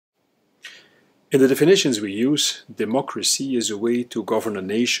In the definitions we use, democracy is a way to govern a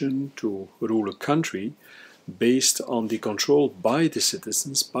nation, to rule a country, based on the control by the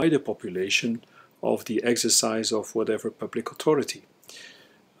citizens, by the population, of the exercise of whatever public authority.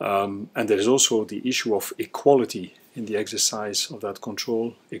 And there is also the issue of equality in the exercise of that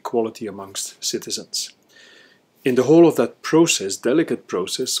control, equality amongst citizens. In the whole of that process, delicate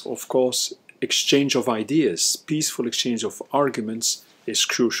process, of course, exchange of ideas, peaceful exchange of arguments is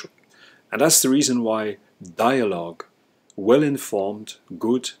crucial. And that's the reason why dialogue, well-informed,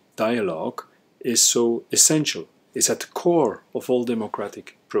 good dialogue, is so essential. It's at the core of all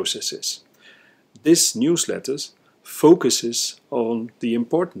democratic processes. This newsletter focuses on the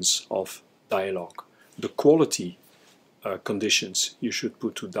importance of dialogue, the quality conditions you should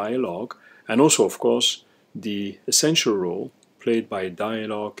put to dialogue, and also, of course, the essential role played by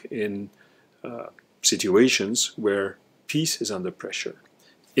dialogue in situations where peace is under pressure.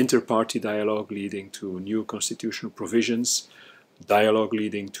 Inter-party dialogue leading to new constitutional provisions, dialogue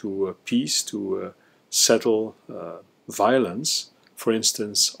leading to peace, to settle violence, for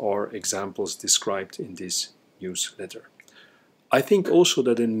instance, are examples described in this newsletter. I think also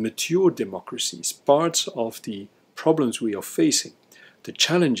that in mature democracies, parts of the problems we are facing, the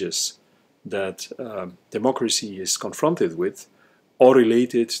challenges that democracy is confronted with, are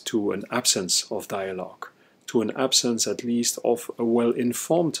related to an absence of dialogue, to an absence at least of a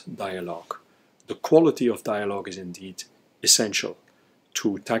well-informed dialogue. The quality of dialogue is indeed essential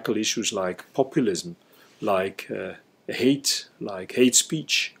to tackle issues like populism, like hate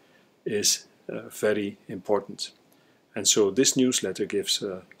speech is very important. And so this newsletter gives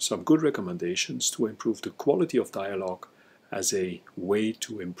some good recommendations to improve the quality of dialogue as a way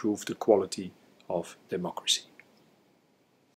to improve the quality of democracy.